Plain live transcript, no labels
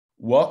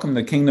Welcome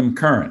to Kingdom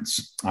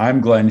Currents.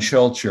 I'm Glenn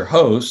Schultz, your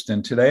host,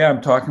 and today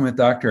I'm talking with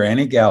Dr.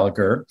 Annie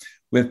Gallagher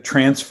with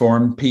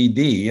Transformed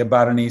PD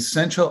about an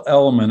essential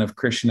element of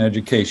Christian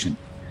education.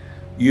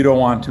 You don't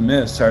want to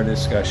miss our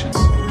discussion.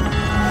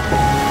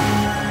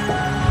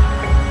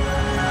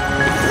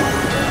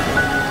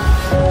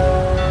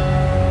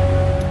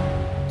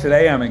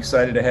 Today, I'm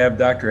excited to have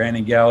Dr.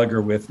 Annie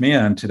Gallagher with me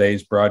on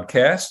today's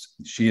broadcast.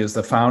 She is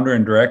the founder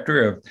and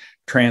director of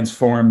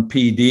Transformed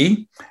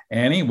PD.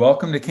 Annie,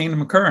 welcome to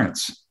Kingdom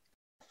Currents.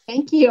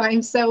 Thank you.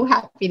 I'm so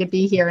happy to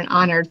be here and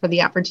honored for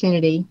the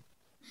opportunity.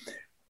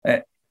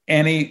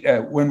 Annie,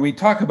 when we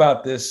talk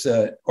about this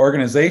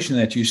organization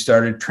that you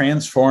started,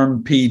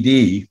 Transformed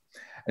PD,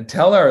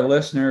 tell our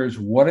listeners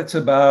what it's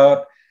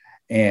about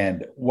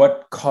and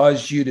what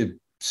caused you to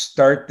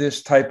start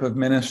this type of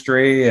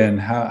ministry and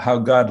how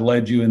God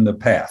led you in the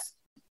path.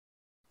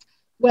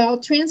 Well,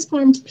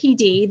 Transformed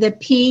PD, the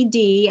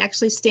PD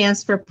actually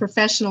stands for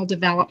professional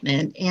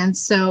development. And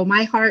so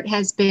my heart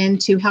has been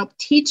to help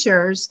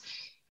teachers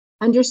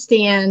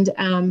understand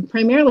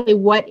primarily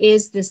what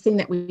is this thing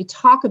that we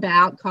talk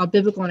about called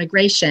biblical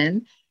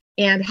integration,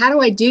 and how do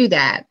I do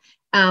that?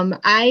 When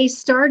I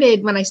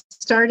started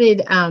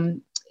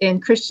in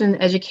Christian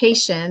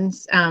education,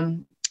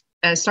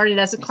 I started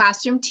as a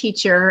classroom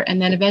teacher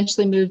and then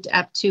eventually moved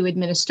up to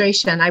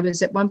administration. I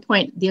was at one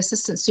point the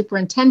assistant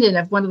superintendent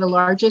of one of the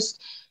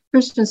largest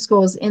Christian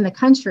schools in the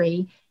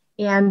country.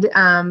 And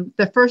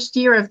the first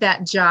year of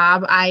that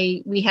job,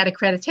 we had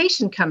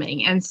accreditation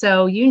coming. And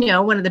so,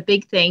 one of the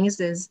big things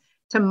is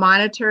to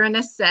monitor and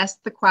assess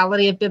the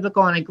quality of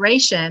biblical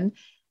integration.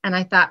 And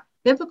I thought,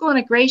 biblical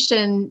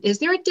integration, is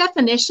there a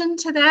definition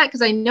to that?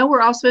 Because I know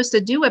we're all supposed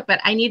to do it, but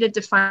I needed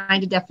to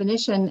find a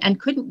definition and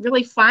couldn't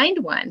really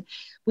find one.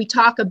 We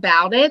talk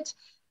about it,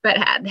 but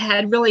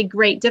had really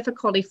great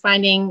difficulty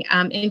finding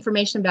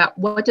information about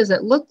what does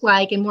it look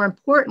like, and more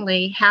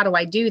importantly, how do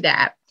I do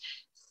that?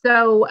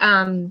 So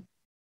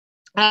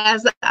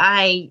as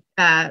I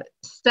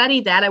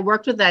studied that, I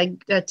worked with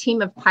a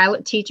team of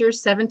pilot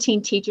teachers,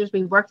 17 teachers.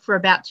 We worked for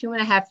about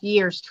 2.5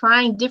 years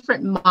trying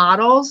different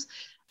models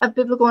of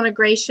biblical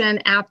integration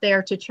out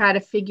there to try to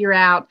figure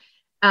out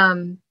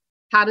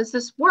how does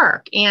this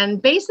work? And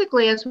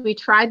basically, as we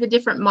tried the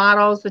different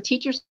models, the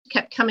teachers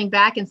kept coming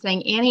back and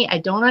saying, Annie, I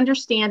don't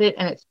understand it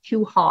and it's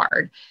too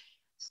hard.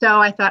 So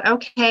I thought,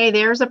 okay,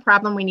 there's a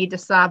problem we need to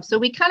solve. So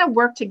we kind of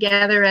worked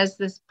together as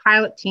this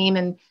pilot team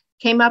and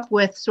came up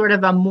with sort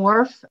of a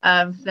morph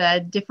of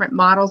the different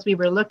models we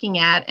were looking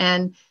at.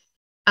 And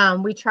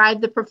we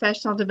tried the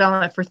professional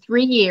development for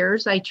 3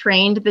 years. I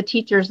trained the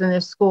teachers in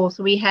this school.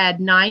 So we had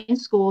 9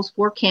 schools,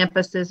 4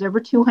 campuses, over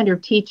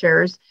 200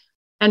 teachers.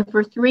 And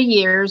for 3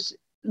 years,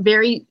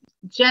 very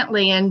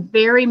gently and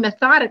very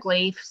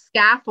methodically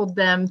scaffold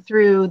them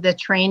through the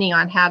training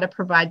on how to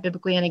provide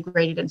biblically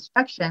integrated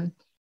instruction.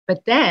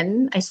 But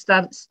then I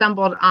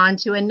stumbled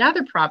onto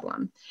another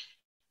problem.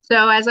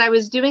 So as I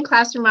was doing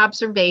classroom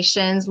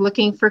observations,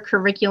 looking for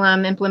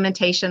curriculum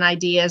implementation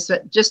ideas,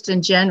 just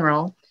in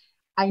general,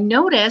 I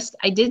noticed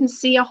I didn't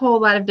see a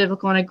whole lot of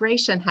biblical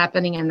integration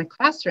happening in the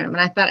classroom. And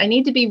I thought I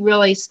need to be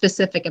really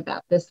specific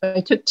about this. So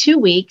I took 2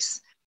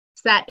 weeks,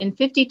 sat in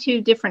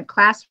 52 different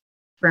classrooms,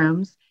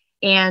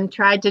 and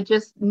tried to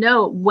just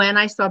note when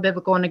I saw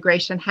biblical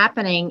integration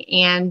happening.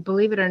 And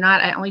believe it or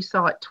not, I only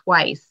saw it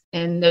twice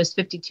in those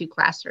 52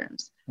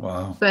 classrooms.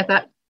 Wow. So I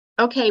thought,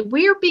 okay,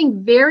 we're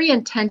being very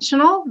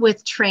intentional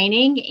with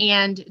training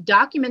and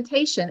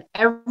documentation.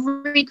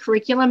 Every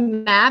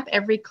curriculum map,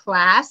 every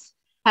class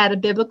had a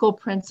biblical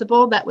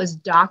principle that was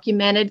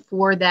documented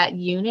for that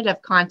unit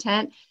of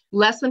content.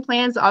 Lesson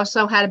plans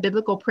also had a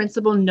biblical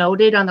principle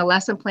noted on the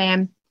lesson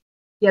plan,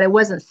 yet I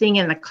wasn't seeing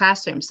it in the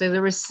classroom. So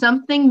there was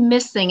something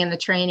missing in the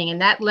training,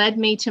 and that led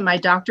me to my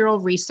doctoral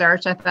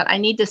research. I thought I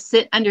need to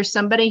sit under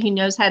somebody who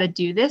knows how to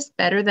do this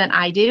better than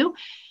I do.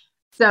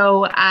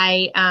 So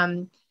I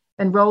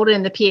enrolled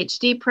in the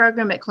PhD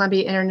program at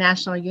Columbia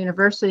International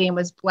University and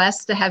was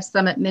blessed to have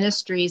Summit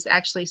Ministries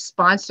actually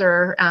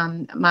sponsor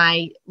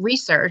my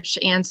research.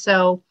 And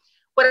so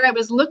what I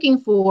was looking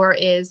for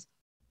is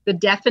the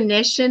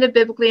definition of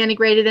biblically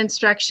integrated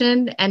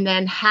instruction, and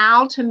then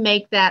how to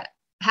make that,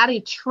 how do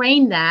you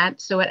train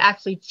that so it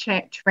actually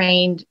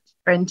trained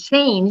and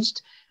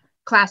changed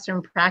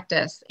classroom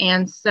practice.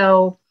 And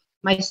so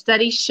my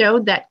study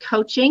showed that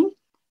coaching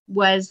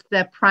was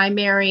the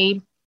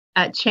primary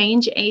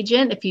change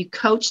agent. If you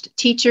coached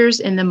teachers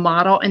in the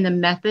model and the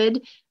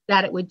method,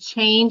 that it would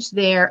change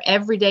their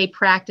everyday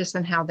practice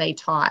and how they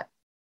taught.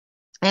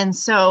 And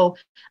so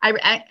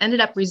I ended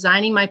up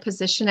resigning my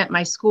position at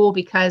my school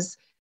because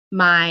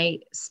my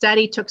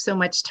study took so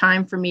much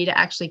time for me to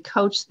actually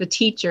coach the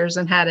teachers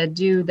and how to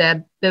do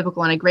the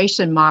biblical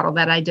integration model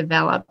that I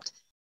developed.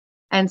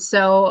 And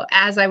so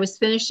as I was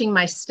finishing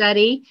my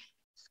study,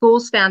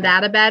 schools found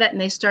out about it and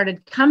they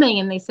started coming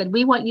and they said,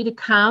 we want you to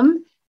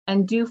come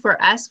and do for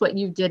us what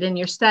you did in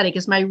your study.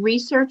 Because my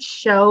research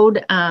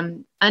showed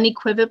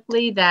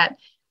unequivocally that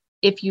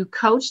if you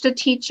coached a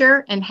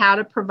teacher and how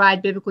to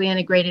provide biblically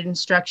integrated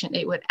instruction,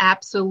 it would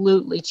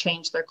absolutely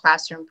change their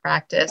classroom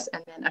practice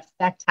and then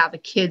affect how the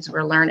kids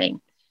were learning.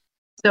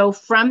 So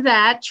from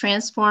that,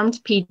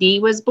 Transformed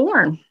PD was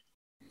born.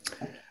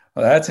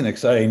 Well, that's an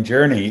exciting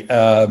journey.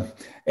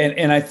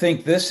 And I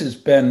think this has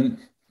been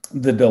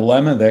the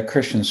dilemma that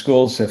Christian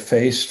schools have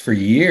faced for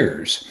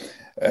years.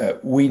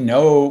 We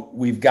know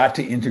we've got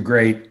to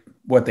integrate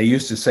what they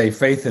used to say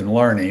faith and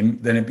learning,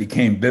 then it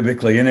became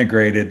biblically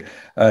integrated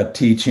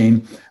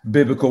teaching.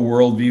 Biblical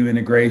worldview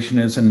integration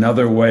is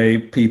another way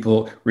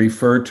people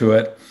refer to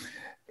it.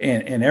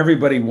 And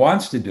everybody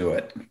wants to do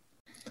it.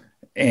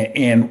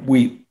 And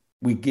we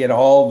get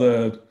all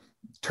the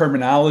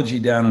terminology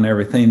down and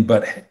everything,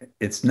 but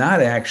it's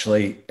not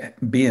actually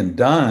being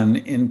done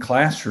in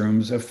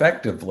classrooms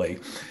effectively.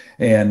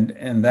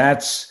 And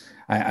that's,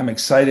 I'm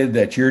excited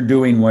that you're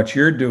doing what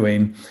you're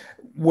doing.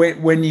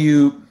 When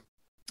you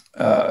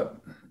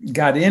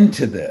got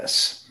into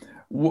this,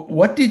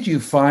 what did you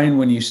find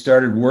when you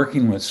started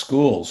working with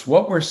schools?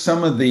 What were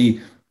some of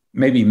the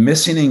maybe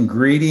missing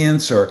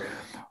ingredients,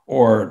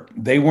 or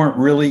they weren't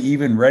really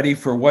even ready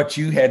for what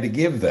you had to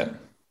give them?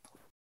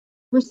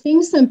 We're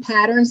seeing some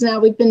patterns now.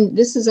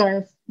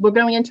 We're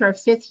going into our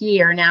 5th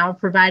year now of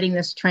providing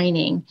this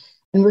training.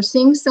 And we're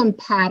seeing some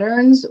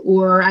patterns,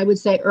 or I would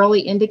say early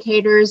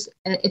indicators.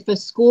 If a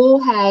school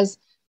has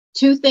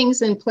 2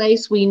 things in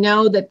place, we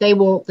know that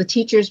the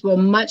teachers will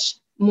much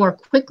more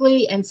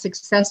quickly and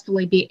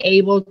successfully be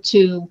able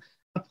to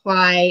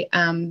apply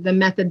the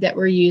method that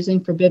we're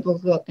using for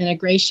biblical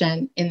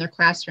integration in their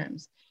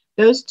classrooms.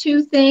 Those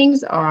 2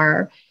 things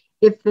are,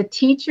 if the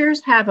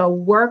teachers have a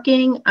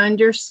working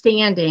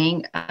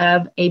understanding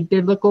of a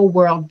biblical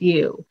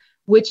worldview,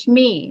 which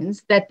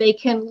means that they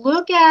can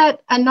look at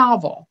a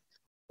novel,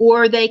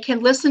 or they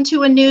can listen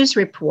to a news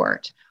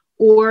report,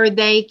 or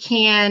they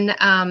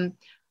can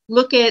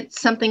look at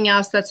something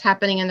else that's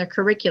happening in their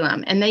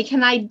curriculum, and they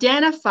can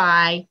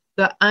identify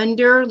the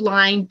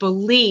underlying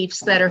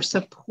beliefs that are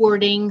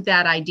supporting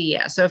that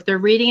idea. So if they're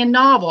reading a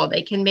novel,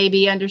 they can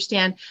maybe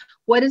understand,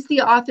 what is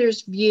the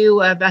author's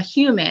view of a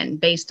human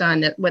based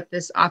on what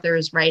this author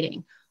is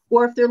writing?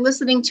 Or if they're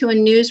listening to a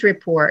news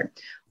report,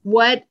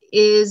 what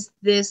is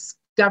this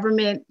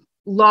government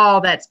law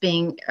that's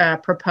being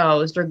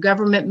proposed, or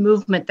government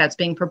movement that's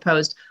being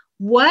proposed?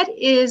 What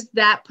is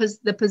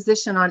the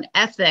position on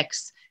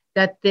ethics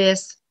that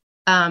this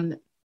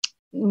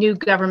new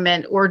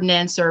government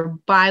ordinance or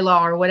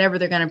bylaw or whatever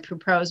they're going to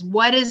propose?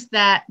 What is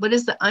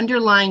the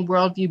underlying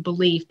worldview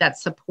belief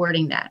that's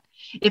supporting that?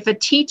 If a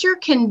teacher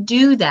can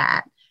do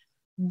that,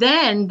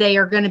 then they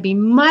are going to be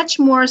much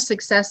more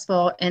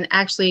successful in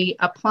actually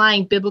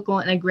applying biblical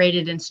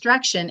integrated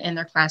instruction in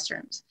their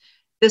classrooms.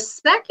 The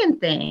second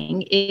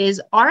thing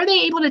is, are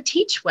they able to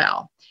teach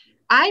well?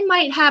 I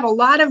might have a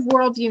lot of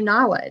worldview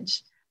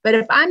knowledge, but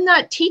if I'm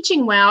not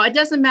teaching well, it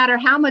doesn't matter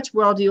how much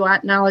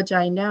worldview knowledge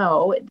I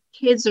know,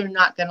 kids are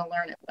not going to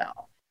learn it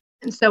well.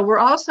 And so we're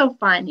also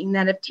finding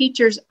that if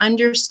teachers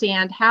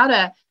understand how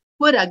to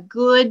put a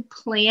good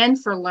plan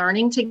for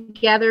learning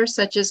together,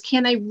 such as,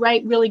 can they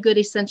write really good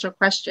essential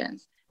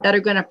questions that are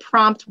going to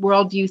prompt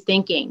worldview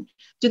thinking?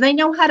 Do they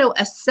know how to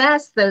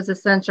assess those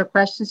essential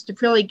questions to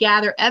really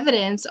gather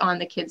evidence on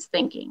the kids'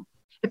 thinking?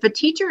 If a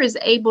teacher is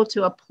able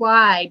to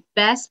apply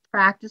best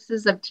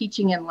practices of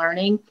teaching and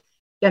learning,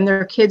 then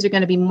their kids are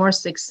going to be more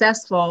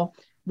successful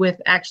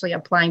with actually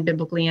applying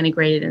biblically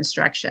integrated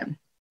instruction.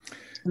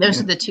 Those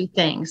are the 2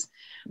 things.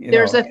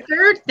 There's a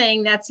third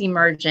thing that's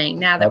emerging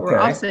now that we're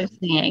also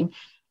seeing,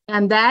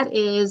 and that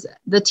is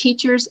the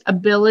teacher's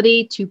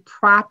ability to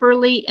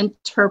properly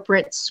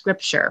interpret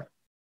scripture.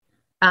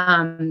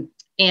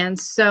 And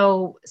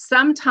so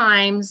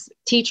sometimes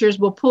teachers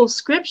will pull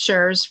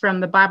scriptures from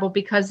the Bible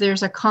because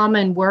there's a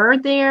common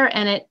word there,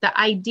 and the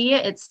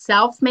idea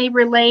itself may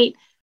relate,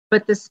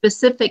 but the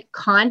specific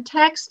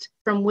context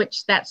from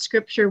which that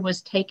scripture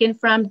was taken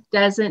from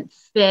doesn't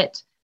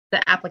fit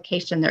the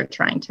application they're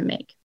trying to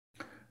make.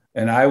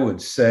 And I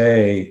would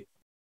say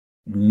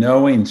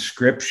knowing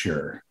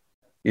scripture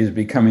is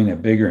becoming a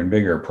bigger and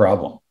bigger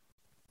problem,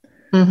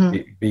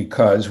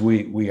 because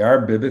we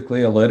are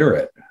biblically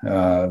illiterate.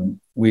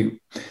 We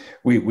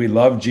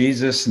love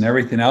Jesus and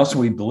everything else.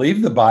 We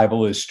believe the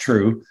Bible is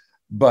true,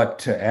 but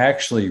to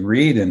actually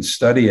read and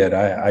study it,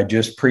 I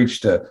just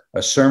preached a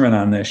sermon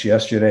on this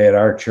yesterday at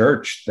our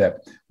church,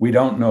 that we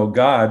don't know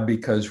God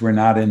because we're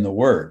not in the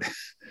Word.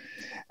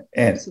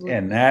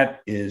 And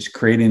that is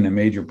creating a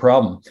major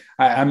problem.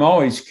 I'm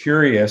always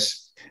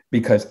curious,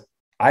 because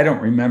I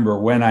don't remember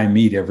when I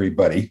meet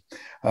everybody.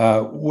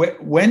 When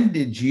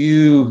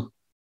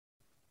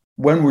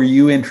were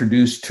you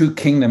introduced to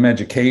kingdom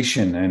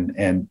education,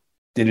 and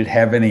did it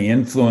have any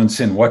influence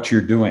in what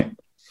you're doing?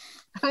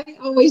 I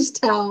always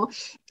tell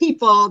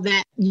people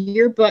that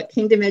your book,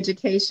 Kingdom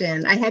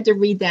Education, I had to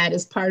read that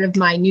as part of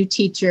my new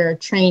teacher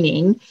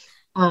training.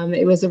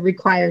 It was a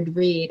required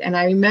read. And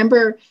I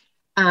remember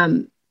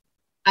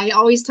I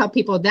always tell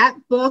people that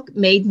book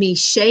made me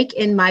shake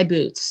in my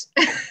boots.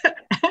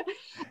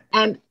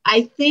 And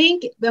I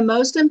think the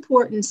most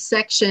important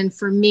section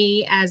for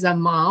me as a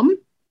mom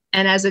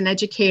and as an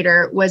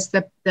educator was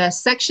the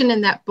section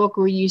in that book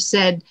where you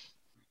said,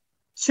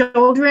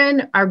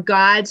 children are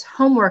God's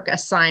homework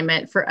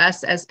assignment for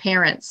us as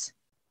parents.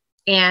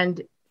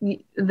 And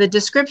the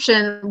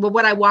description, well,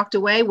 what I walked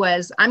away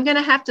was, I'm going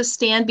to have to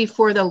stand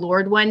before the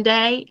Lord one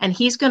day, and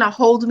he's going to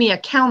hold me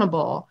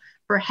accountable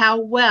for how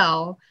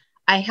well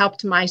I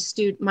helped my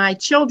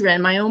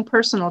children, my own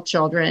personal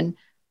children,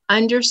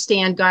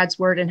 understand God's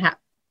word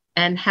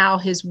and how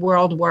his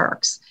world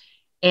works.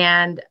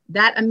 And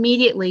that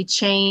immediately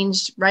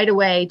changed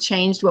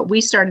what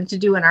we started to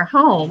do in our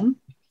home,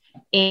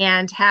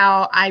 and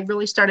how I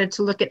really started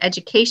to look at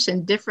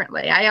education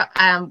differently. I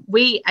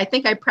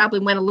think I probably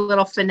went a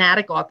little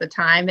fanatical at the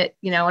time, and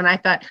I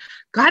thought,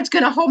 God's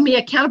going to hold me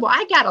accountable.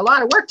 I got a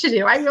lot of work to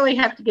do. I really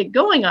have to get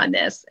going on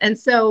this. And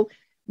so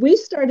we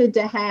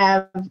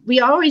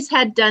always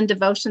had done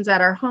devotions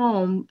at our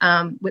home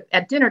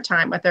at dinner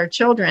time with our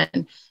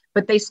children,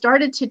 but they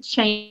started to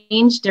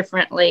change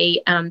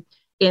differently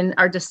in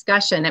our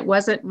discussion. It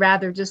wasn't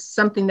rather just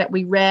something that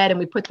we read and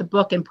we put the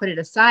book and put it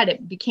aside.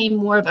 It became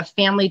more of a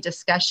family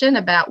discussion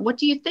about, what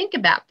do you think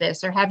about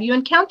this? Or have you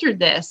encountered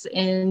this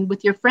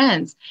with your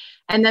friends?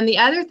 And then the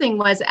other thing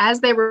was, as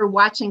they were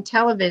watching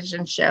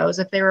television shows,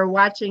 if they were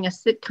watching a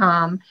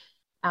sitcom,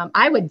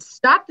 I would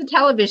stop the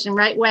television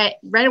right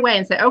away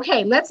and say,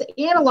 okay, let's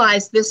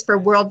analyze this for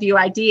worldview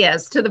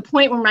ideas, to the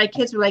point where my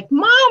kids were like,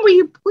 Mom, will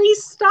you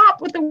please stop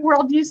with the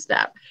worldview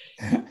stuff?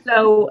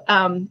 So,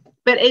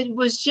 but it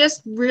was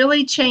just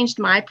really changed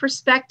my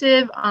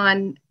perspective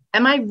on,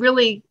 am I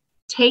really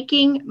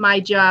taking my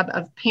job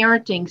of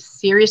parenting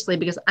seriously?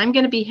 Because I'm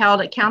going to be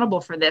held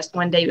accountable for this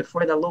one day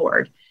before the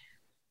Lord.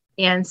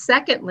 And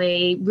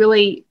secondly,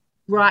 really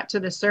brought to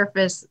the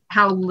surface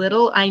how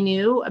little I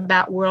knew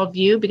about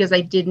worldview, because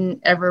I didn't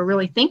ever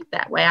really think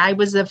that way. I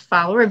was a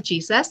follower of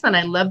Jesus and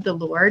I loved the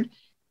Lord,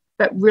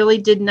 but really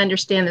didn't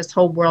understand this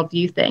whole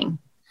worldview thing.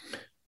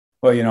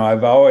 Well,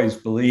 I've always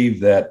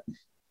believed that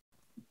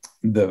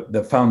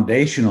the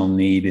foundational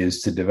need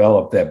is to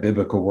develop that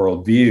biblical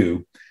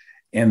worldview.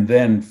 And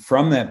then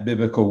from that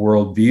biblical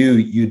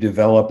worldview, you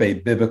develop a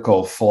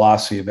biblical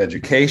philosophy of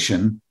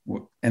education.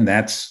 And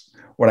that's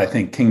what I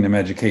think kingdom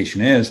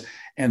education is.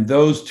 And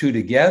those two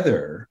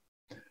together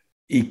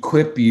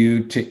equip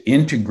you to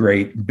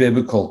integrate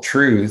biblical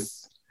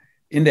truth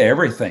into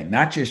everything,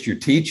 not just your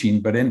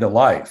teaching, but into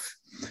life.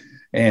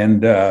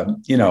 And,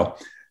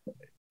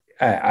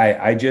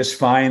 I just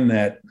find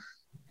that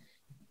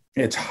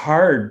it's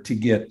hard to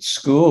get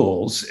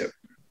schools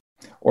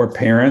or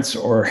parents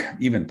or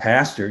even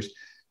pastors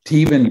to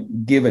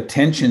even give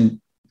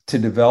attention to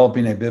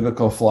developing a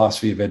biblical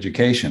philosophy of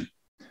education.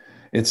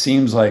 It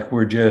seems like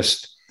we're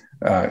just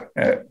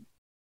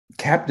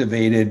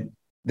captivated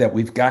that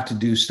we've got to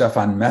do stuff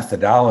on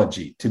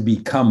methodology to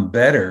become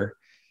better.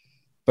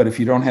 But if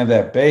you don't have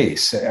that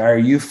base, are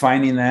you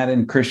finding that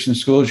in Christian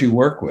schools you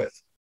work with?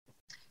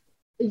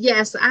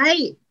 Yes,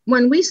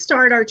 when we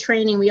start our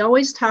training, we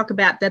always talk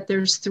about that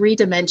there's 3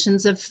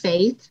 dimensions of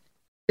faith.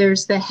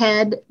 There's the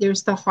head,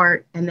 there's the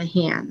heart, and the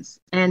hands.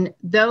 And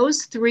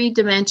those 3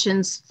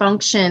 dimensions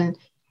function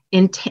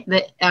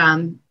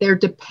they're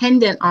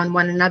dependent on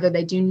one another.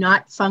 They do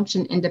not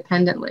function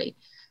independently.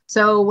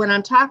 So when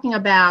I'm talking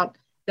about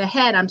the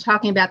head, I'm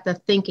talking about the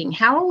thinking.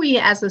 How are we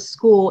as a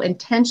school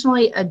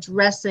intentionally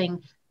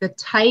addressing the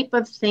type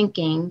of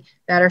thinking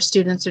that our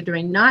students are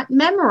doing, not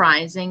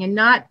memorizing and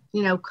not,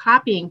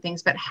 copying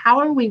things, but how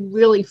are we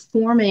really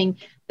forming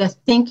the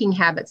thinking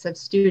habits of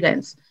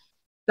students?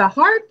 The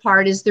hard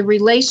part is the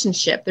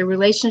relationships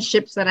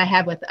that I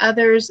have with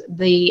others,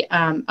 the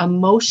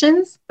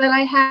emotions that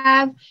I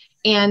have,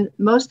 and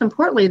most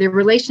importantly, the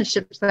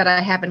relationships that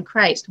I have in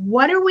Christ.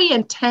 What are we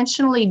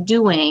intentionally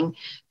doing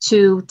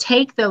to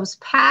take those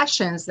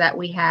passions that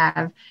we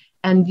have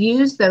and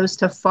use those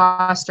to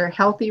foster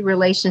healthy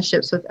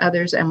relationships with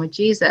others and with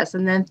Jesus?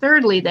 And then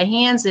thirdly, the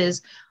hands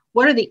is,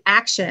 what are the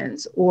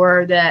actions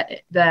or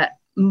the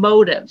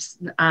motives,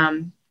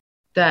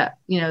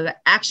 the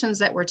actions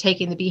that we're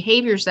taking, the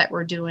behaviors that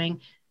we're doing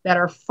that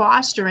are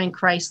fostering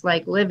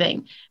Christ-like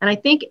living? And I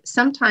think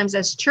sometimes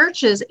as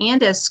churches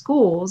and as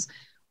schools,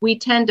 we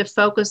tend to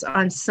focus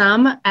on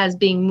some as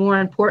being more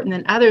important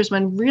than others,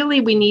 when really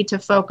we need to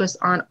focus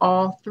on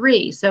all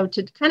 3. So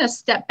to kind of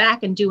step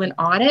back and do an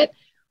audit,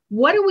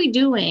 what are we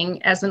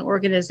doing as an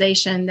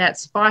organization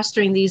that's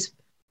fostering these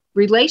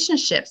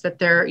relationships, that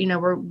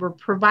we're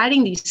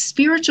providing these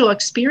spiritual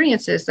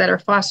experiences that are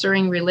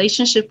fostering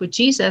relationship with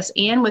Jesus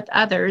and with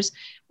others,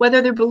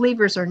 whether they're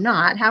believers or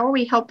not? How are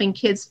we helping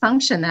kids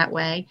function that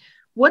way?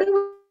 What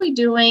are we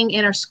doing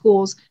in our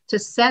schools to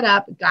set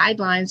up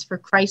guidelines for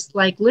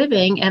Christ-like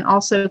living, and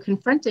also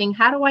confronting,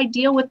 how do I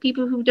deal with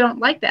people who don't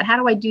like that? How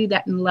do I do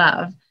that in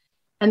love?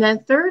 And then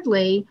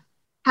thirdly,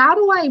 how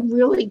do I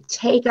really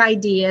take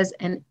ideas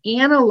and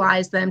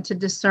analyze them to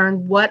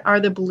discern what are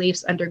the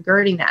beliefs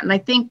undergirding that? And I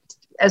think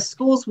as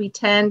schools, we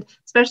tend,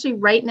 especially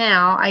right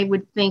now, I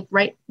would think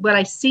what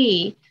I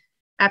see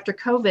after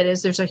COVID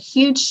is there's a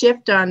huge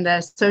shift on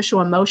the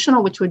social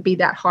emotional, which would be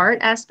that heart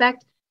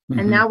aspect. Mm-hmm.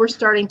 And now we're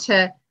starting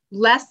to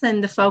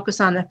lessen the focus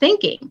on the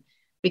thinking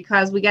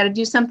because we got to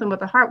do something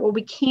with the heart. Well,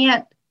 we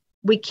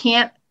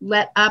can't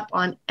let up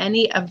on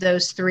any of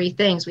those three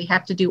things. We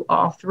have to do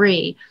all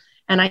three.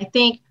 And I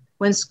think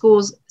when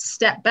schools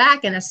step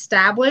back and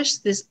establish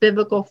this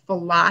biblical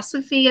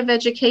philosophy of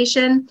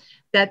education,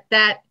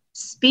 that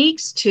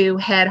speaks to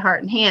head,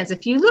 heart, and hands.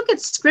 If you look at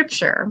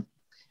scripture,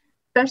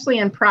 especially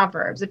in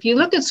Proverbs, if you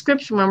look at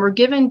scripture, when we're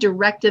given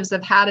directives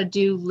of how to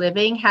do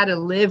living, how to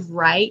live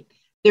right,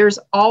 there's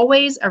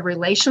always a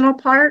relational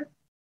part,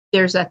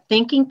 there's a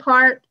thinking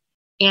part,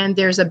 and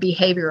there's a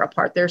behavioral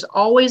part. There's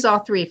always all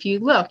three. If you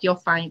look, you'll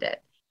find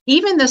it.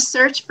 Even the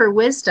search for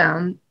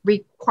wisdom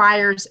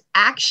requires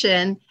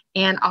action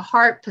and a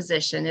heart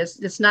position.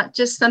 It's not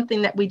just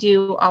something that we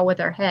do all with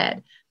our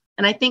head.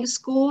 And I think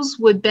schools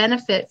would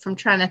benefit from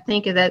trying to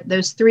think of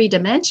those three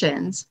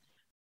dimensions.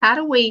 How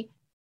do we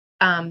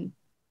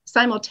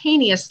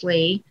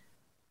simultaneously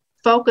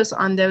focus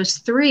on those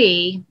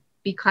three,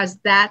 because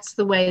that's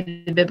the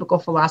way the biblical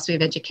philosophy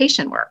of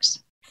education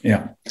works.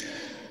 Yeah.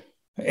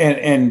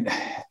 And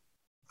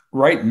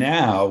right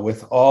now,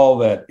 with all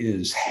that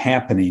is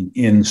happening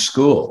in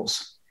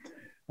schools,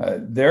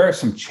 there are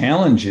some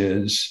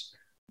challenges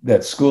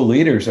that school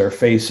leaders are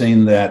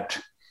facing that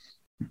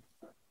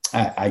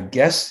I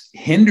guess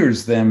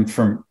hinders them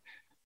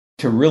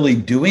to really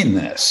doing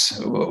this.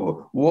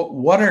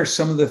 What are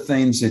some of the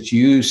things that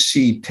you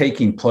see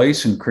taking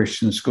place in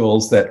Christian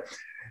schools that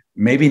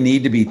maybe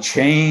need to be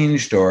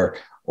changed, or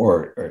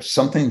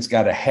something's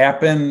got to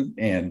happen,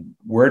 and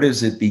where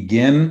does it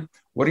begin?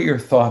 What are your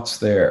thoughts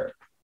there?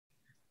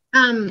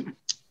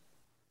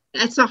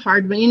 That's a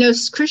hard one.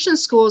 Christian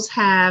schools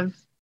have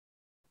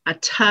a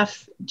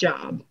tough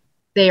job.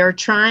 They are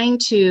trying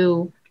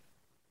to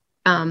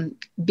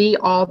be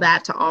all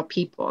that to all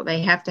people.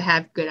 They have to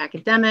have good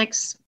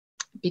academics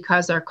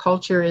because our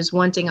culture is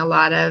wanting a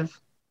lot of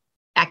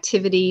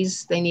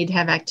activities. They need to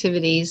have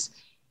activities.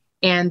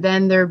 And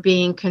then they're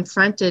being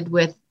confronted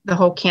with the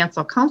whole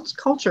cancel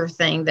culture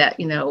thing that,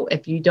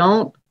 if you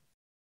don't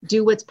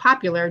do what's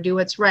popular, do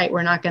what's right,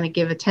 we're not going to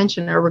give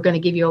attention, or we're going to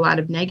give you a lot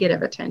of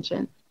negative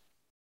attention.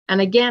 And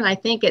again, I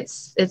think it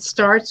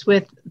starts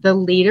with the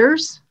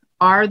leaders.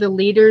 Are the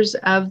leaders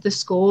of the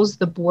schools,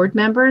 the board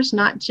members,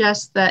 not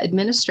just the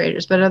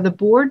administrators, but are the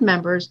board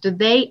members, do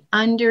they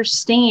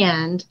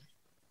understand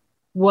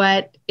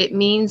what it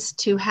means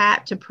to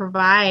have to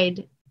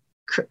provide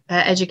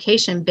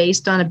education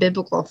based on a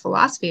biblical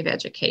philosophy of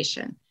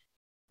education?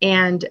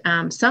 And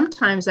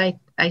sometimes I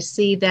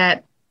see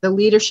that the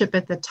leadership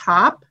at the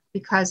top,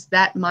 because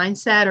that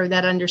mindset or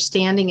that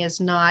understanding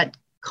is not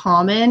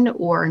common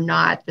or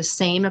not the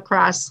same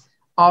across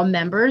all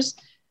members,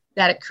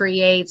 that it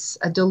creates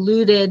a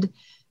diluted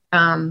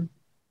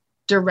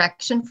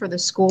direction for the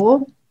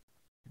school.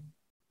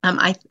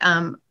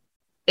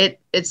 It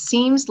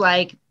seems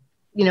like,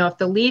 if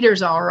the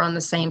leaders all are on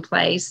the same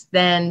place,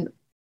 then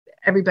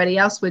everybody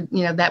else would,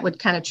 that would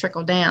kind of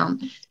trickle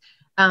down.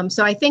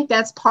 So I think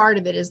that's part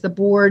of it, is the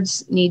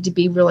boards need to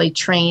be really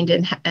trained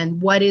in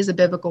what is a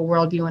biblical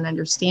worldview and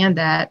understand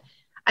that.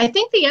 I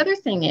think the other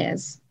thing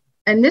is,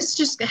 and this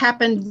just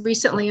happened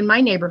recently in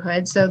my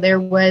neighborhood. So there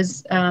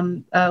was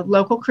a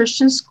local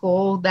Christian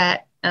school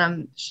that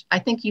I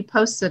think you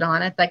posted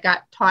on it that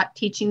got taught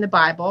teaching the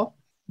Bible.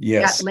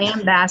 Yes. Got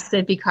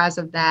lambasted because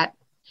of that.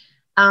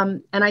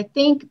 And I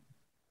think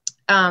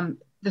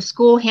the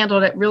school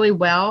handled it really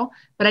well.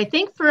 But I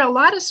think for a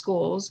lot of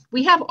schools,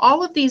 we have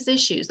all of these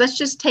issues. Let's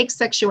just take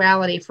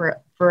sexuality,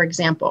 for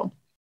example.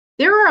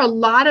 There are a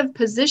lot of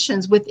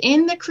positions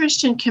within the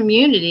Christian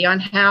community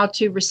on how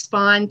to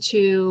respond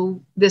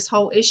to this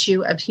whole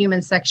issue of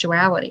human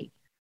sexuality.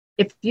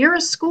 If you're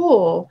a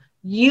school,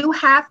 you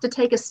have to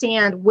take a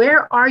stand.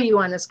 Where are you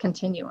on this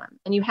continuum?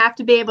 And you have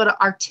to be able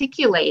to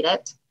articulate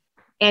it.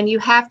 And you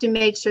have to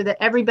make sure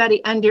that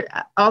everybody under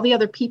all the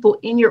other people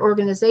in your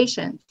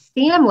organization,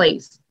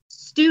 families,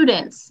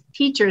 students,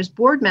 teachers,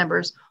 board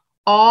members,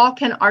 all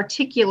can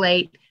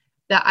articulate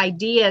the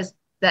ideas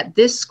that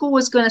this school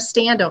is going to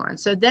stand on.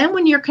 So then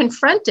when you're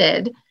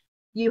confronted,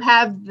 you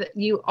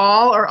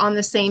all are on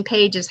the same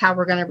page as how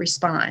we're going to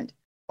respond,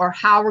 or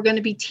how we're going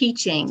to be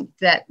teaching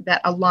that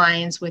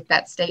aligns with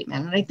that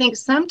statement. And I think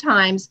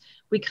sometimes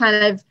we kind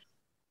of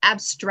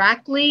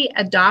abstractly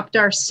adopt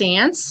our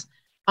stance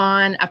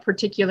on a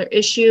particular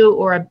issue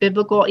or a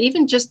biblical,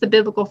 even just the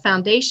biblical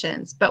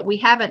foundations, but we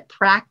haven't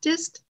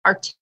practiced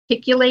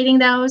articulating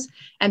those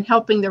and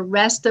helping the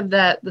rest of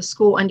the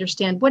school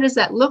understand, what does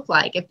that look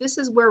like? If this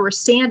is where we're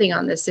standing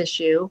on this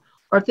issue,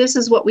 or if this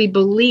is what we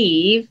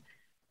believe,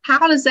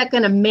 how is that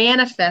going to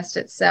manifest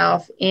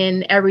itself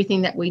in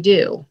everything that we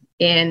do?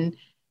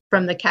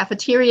 From the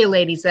cafeteria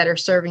ladies that are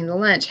serving the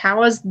lunch,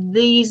 how is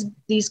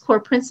these core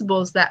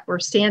principles that we're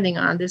standing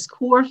on, this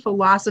core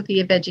philosophy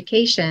of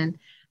education,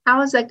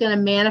 how is that going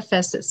to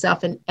manifest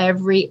itself in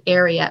every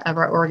area of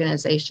our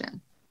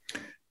organization?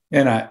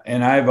 And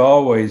I've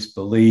always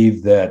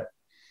believed that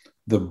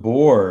the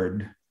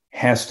board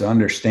has to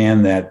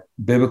understand that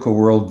biblical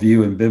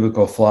worldview and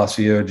biblical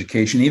philosophy of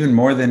education, even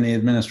more than the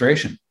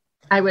administration.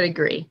 I would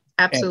agree.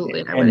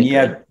 Absolutely. And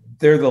yet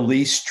they're the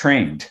least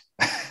trained.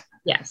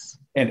 Yes.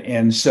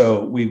 And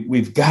so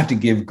we've got to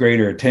give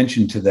greater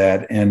attention to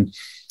that. And,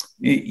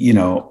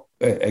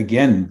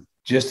 again,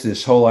 just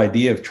this whole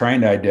idea of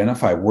trying to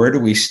identify where do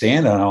we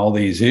stand on all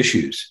these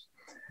issues.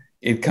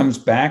 It comes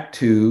back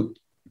to,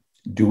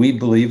 do we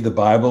believe the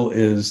Bible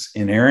is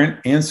inerrant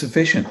and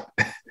sufficient?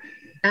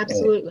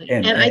 Absolutely.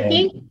 And I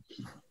think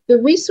the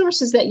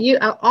resources that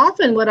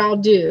often what I'll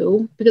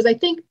do, because I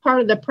think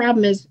part of the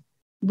problem is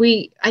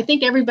I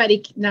think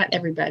everybody, not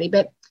everybody,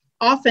 but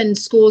often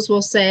schools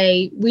will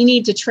say, we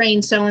need to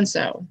train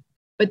so-and-so.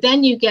 But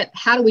then you get,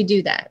 how do we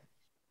do that?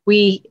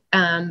 We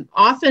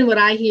often what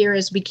I hear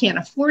is we can't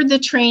afford the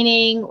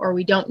training, or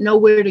we don't know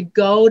where to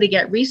go to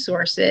get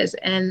resources.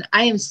 And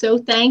I am so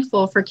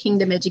thankful for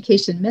Kingdom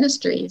Education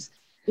Ministries,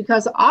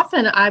 because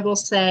often I will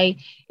say,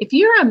 if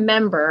you're a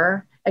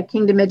member at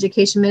Kingdom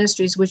Education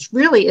Ministries, which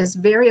really is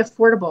very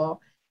affordable,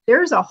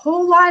 there's a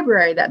whole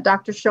library that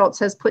Dr. Schultz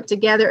has put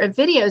together of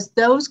videos.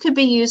 Those could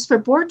be used for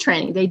board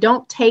training. They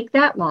don't take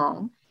that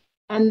long.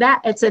 And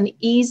that it's an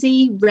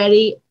easy,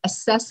 ready,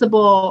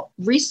 accessible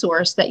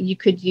resource that you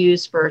could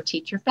use for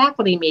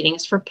teacher-faculty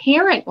meetings, for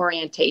parent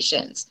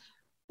orientations,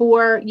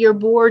 for your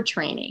board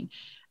training.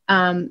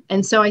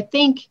 And so I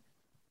think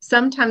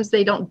sometimes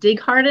they don't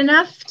dig hard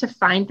enough to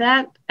find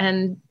that.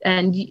 And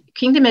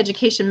Kingdom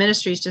Education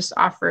Ministries just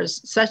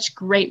offers such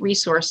great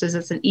resources.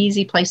 It's an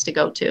easy place to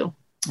go to.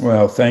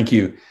 Well, thank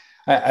you.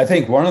 I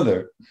think one of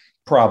the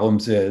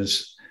problems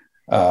is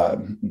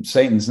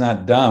Satan's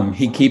not dumb.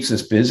 He keeps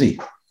us busy.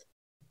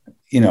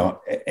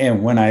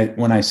 And when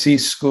I see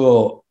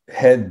school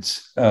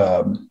heads,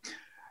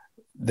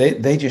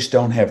 they just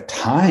don't have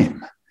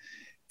time.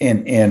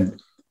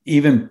 And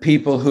even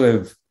people who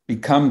have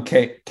become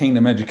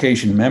Kingdom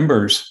Education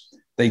members,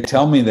 they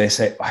tell me, they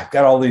say, I've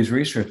got all these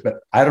resources, but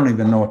I don't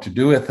even know what to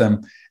do with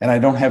them. And I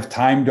don't have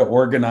time to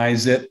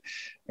organize it.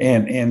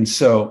 And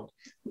so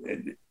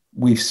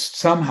we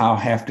somehow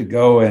have to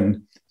go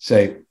and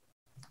say,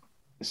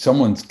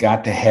 someone's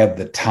got to have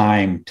the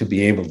time to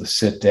be able to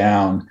sit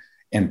down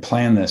and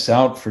plan this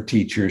out for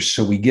teachers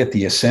so we get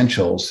the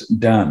essentials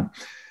done.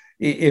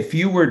 If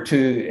you were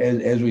to,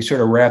 as we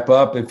sort of wrap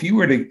up, if you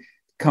were to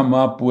come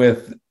up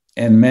with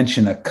and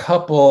mention a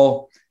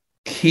couple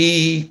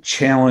key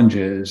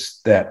challenges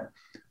that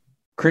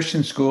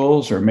Christian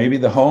schools, or maybe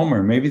the home,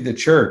 or maybe the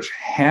church,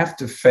 have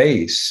to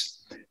face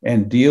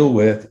and deal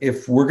with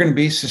if we're going to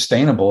be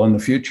sustainable in the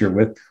future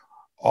with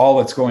all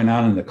that's going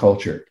on in the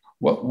culture,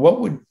 what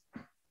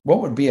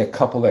would be a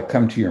couple that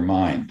come to your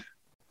mind?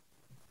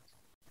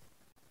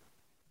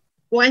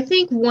 Well, I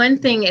think one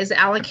thing is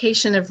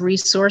allocation of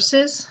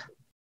resources.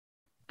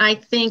 I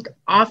think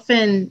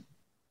often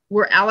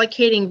we're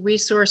allocating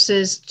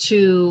resources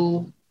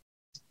to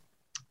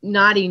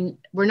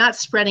we're not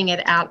spreading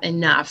it out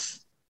enough.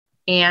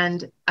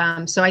 And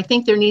so I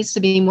think there needs to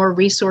be more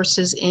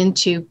resources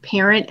into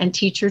parent and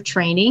teacher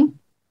training.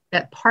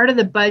 That part of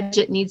the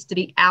budget needs to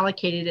be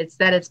allocated.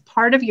 It's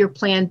part of your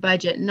planned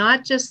budget,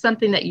 not just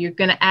something that you're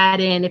going to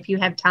add in if you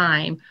have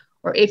time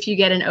or if you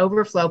get an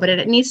overflow, but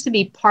it needs to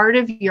be part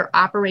of your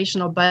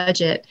operational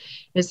budget.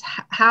 Is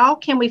how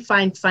can we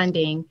find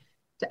funding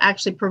to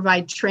actually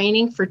provide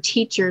training for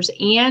teachers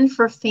and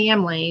for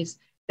families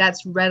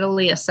that's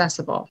readily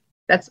accessible?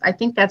 I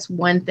think that's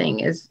one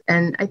thing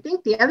and I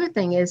think the other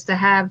thing is to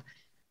have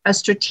a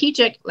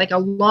strategic, like a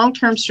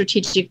long-term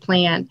strategic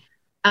plan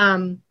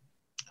on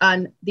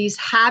these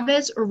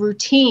habits or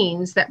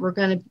routines that we're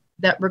going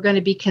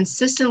to be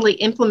consistently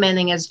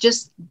implementing as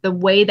just the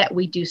way that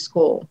we do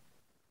school.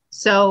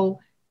 So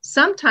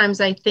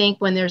sometimes I think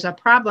when there's a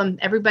problem,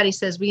 everybody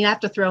says we have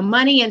to throw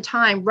money and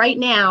time right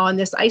now in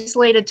this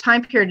isolated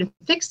time period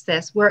to fix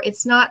this, where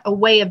it's not a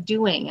way of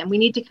doing. And we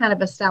need to kind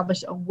of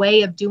establish a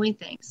way of doing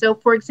things. So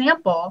for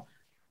example,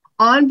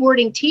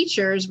 onboarding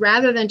teachers,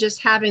 rather than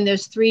just having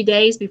those 3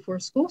 days before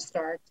school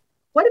starts,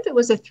 what if it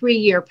was a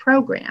 3-year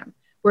program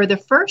where the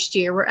first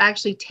year we're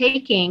actually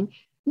taking,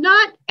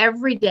 not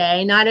every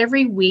day, not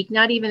every week,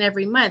 not even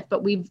every month,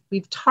 but we've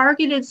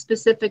targeted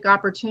specific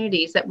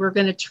opportunities that we're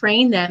going to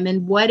train them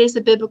in what is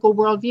a biblical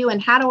worldview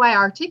and how do I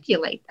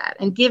articulate that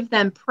and give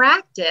them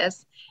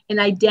practice in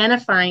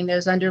identifying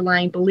those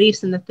underlying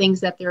beliefs and the things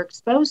that they're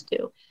exposed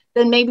to.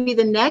 Then maybe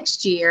the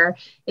next year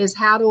is,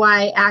 how do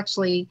I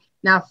actually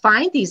now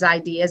find these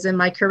ideas in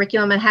my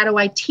curriculum and how do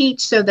I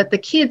teach so that the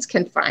kids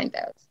can find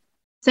those?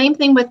 Same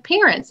thing with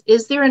parents.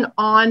 Is there an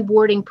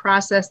onboarding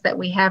process that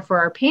we have for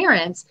our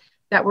parents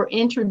that we're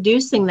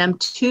introducing them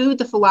to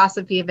the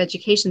philosophy of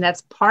education?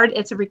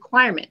 It's a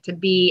requirement to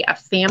be a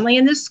family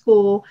in this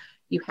school.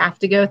 You have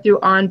to go through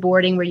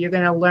onboarding where you're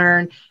going to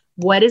learn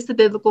what is the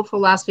biblical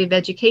philosophy of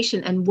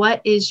education and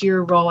what is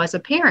your role as a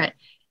parent.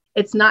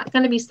 It's not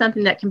going to be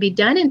something that can be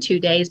done in 2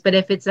 days, but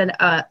if it's an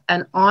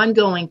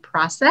ongoing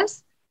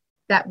process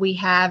that we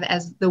have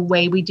as the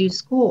way we do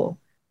school.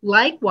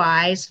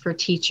 Likewise, for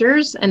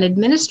teachers and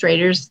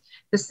administrators,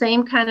 the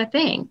same kind of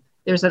thing.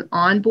 There's an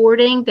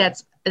onboarding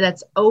that's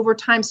that's over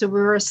time. So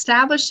we're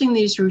establishing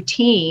these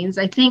routines.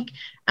 I think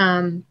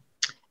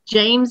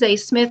James A.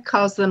 Smith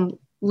calls them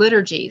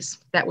liturgies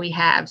that we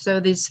have. So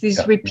these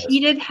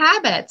repeated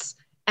habits,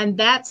 and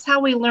that's how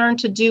we learn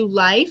to do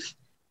life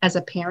as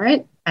a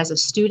parent, as a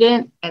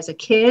student, as a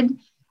kid,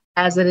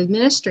 as an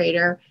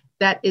administrator,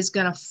 that is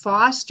going to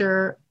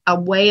foster a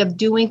way of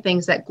doing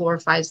things that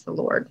glorifies the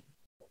Lord.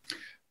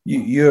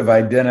 You have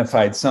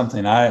identified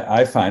something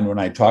I find when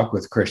I talk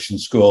with Christian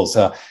schools.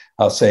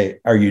 I'll say,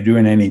 are you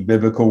doing any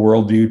biblical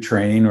worldview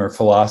training or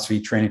philosophy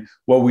training?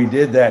 Well, we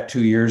did that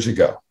 2 years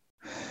ago.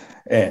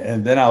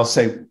 And then I'll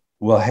say,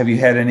 well, have you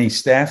had any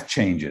staff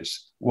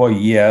changes? Well,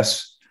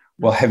 yes.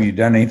 Well, have you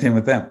done anything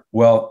with them?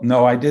 Well,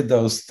 no, I did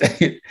those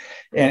things.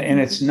 And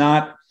it's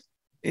not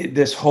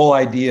this whole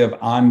idea of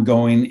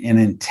ongoing and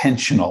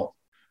intentional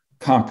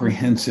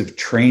comprehensive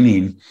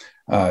training.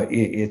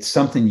 It's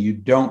something you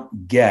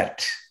don't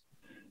get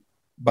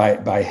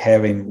by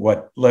having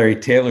what Larry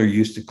Taylor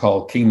used to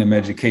call kingdom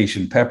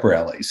education pep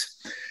rallies.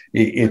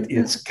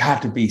 It's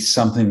got to be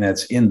something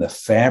that's in the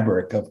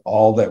fabric of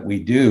all that we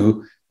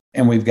do,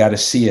 and we've got to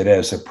see it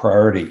as a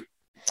priority.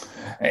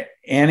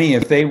 Annie,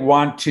 if they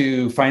want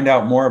to find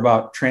out more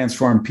about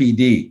Transform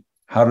PD,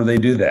 how do they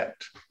do that?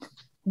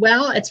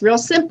 Well, it's real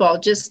simple.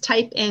 Just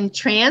type in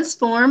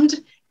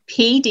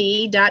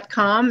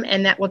transformedpd.com,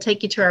 and that will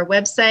take you to our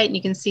website, and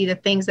you can see the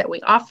things that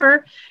we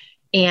offer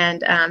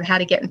and how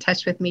to get in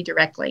touch with me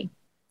directly.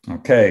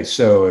 Okay,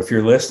 so if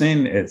you're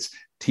listening, it's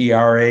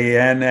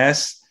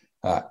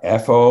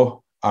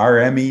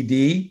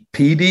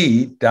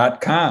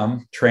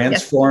transformedpd.com,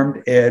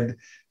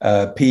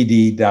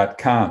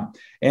 transformedpd.com.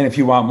 And if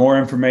you want more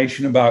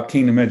information about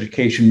Kingdom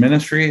Education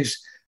Ministries,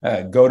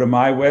 go to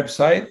my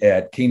website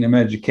at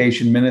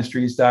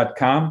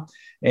kingdomeducationministries.com,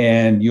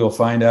 and you'll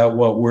find out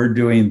what we're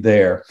doing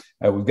there.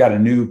 We've got a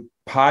new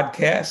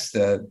podcast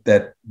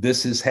that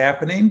this is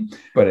happening,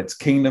 but it's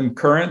Kingdom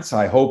Currents.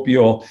 I hope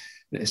you'll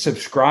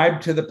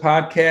subscribe to the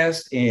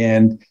podcast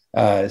and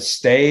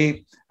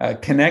stay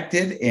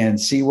connected and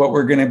see what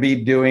we're going to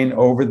be doing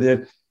over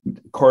the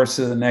course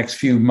of the next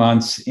few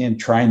months in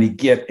trying to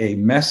get a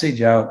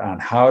message out on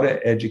how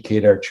to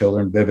educate our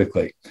children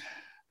biblically.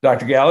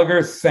 Dr.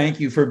 Gallagher, thank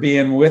you for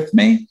being with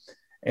me,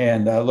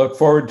 and I look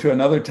forward to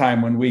another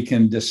time when we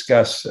can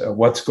discuss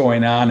what's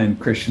going on in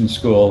Christian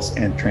schools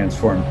and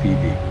Transform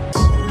PD.